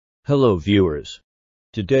Hello viewers.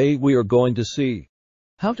 Today we are going to see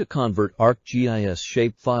how to convert ArcGIS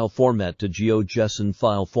Shapefile format to GeoJSON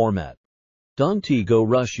file format. Don't go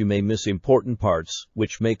rush, you may miss important parts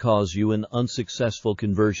which may cause you an unsuccessful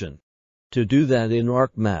conversion. To do that in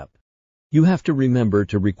ArcMap, you have to remember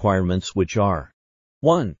two requirements which are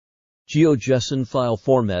 1. GeoJSON file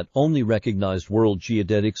format only recognized World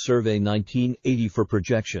Geodetic Survey 1980 for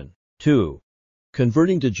projection. 2.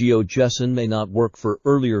 Converting to GeoJSON may not work for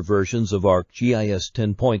earlier versions of ArcGIS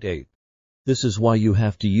 10.8. This is why you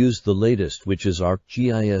have to use the latest, which is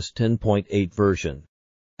ArcGIS 10.8 version.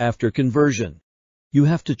 After conversion, you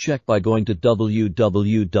have to check by going to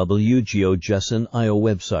www.geojson.io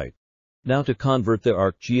website. Now to convert the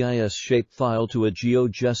ArcGIS shapefile to a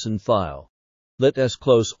GeoJSON file, let us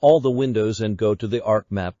close all the windows and go to the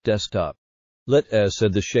ArcMap desktop. Let us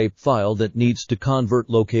add the shapefile that needs to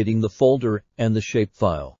convert, locating the folder and the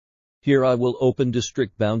shapefile. Here I will open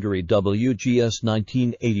district boundary WGS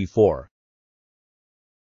 1984.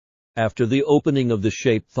 After the opening of the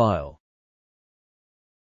shapefile,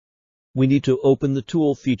 we need to open the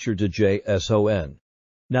tool feature to JSON.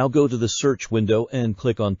 Now go to the search window and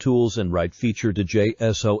click on Tools and write Feature to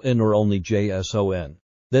JSON or only JSON.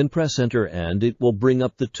 Then press Enter and it will bring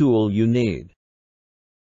up the tool you need.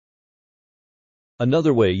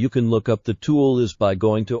 Another way you can look up the tool is by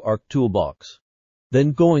going to Arc Toolbox,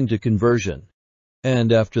 then going to Conversion,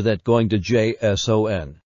 and after that going to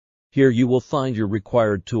JSON. Here you will find your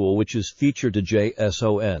required tool, which is Feature to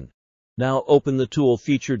JSON. Now open the tool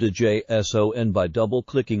Feature to JSON by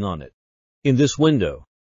double-clicking on it. In this window,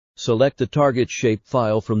 select the target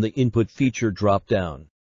shapefile from the Input Feature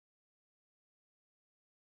drop-down.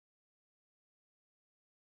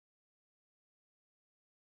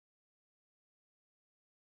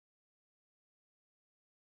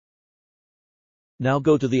 Now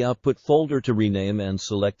go to the Output folder to rename and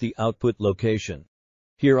select the output location.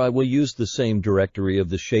 Here I will use the same directory of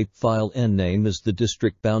the shapefile and name as the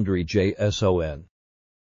district boundary JSON.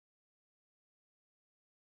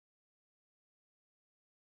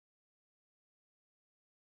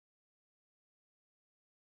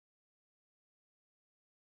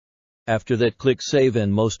 After that, click Save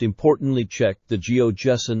and most importantly check the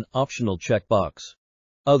GeoJSON optional checkbox.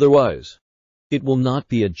 Otherwise, it will not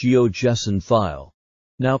be a GeoJSON file.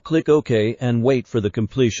 Now click OK and wait for the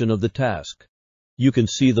completion of the task. You can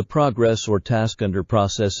see the progress or task under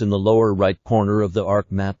process in the lower right corner of the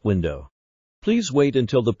ArcMap window. Please wait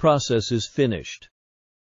until the process is finished.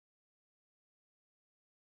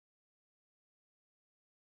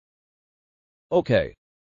 OK.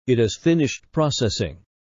 It has finished processing.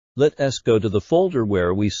 Let us go to the folder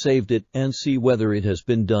where we saved it and see whether it has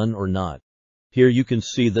been done or not. Here you can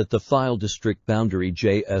see that the file district boundary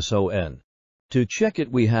JSON. To check it,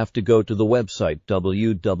 we have to go to the website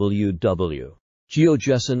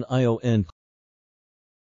www.geojson.io and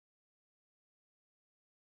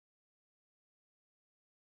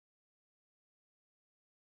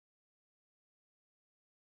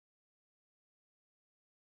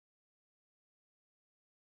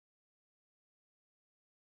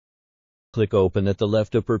click Open at the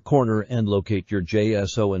left upper corner and locate your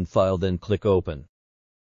JSON file, then click Open.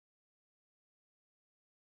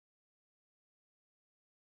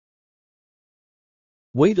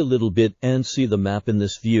 Wait a little bit and see the map in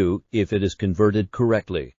this view if it is converted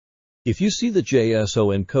correctly. If you see the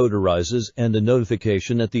JSON code arises and a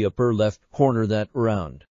notification at the upper left corner that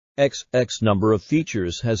around XX number of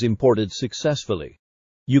features has imported successfully.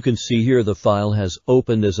 You can see here the file has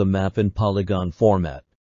opened as a map in polygon format.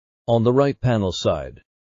 On the right panel side,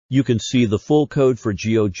 you can see the full code for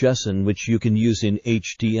GeoJSON, which you can use in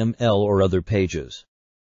HTML or other pages.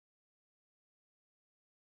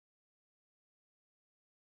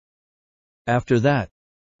 After that,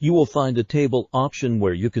 you will find a table option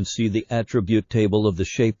where you can see the attribute table of the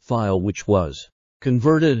shapefile which was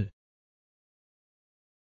converted.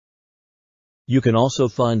 You can also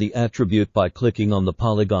find the attribute by clicking on the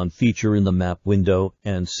polygon feature in the map window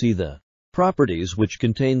and see the properties which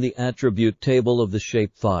contain the attribute table of the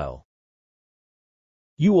shapefile.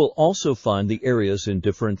 You will also find the areas in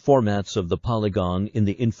different formats of the polygon in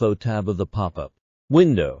the Info tab of the pop-up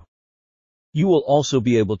window. You will also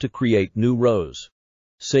be able to create new rows,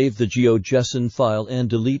 save the GeoJSON file and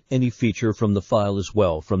delete any feature from the file as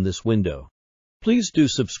well from this window. Please do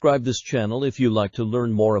subscribe this channel if you like to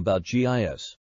learn more about GIS.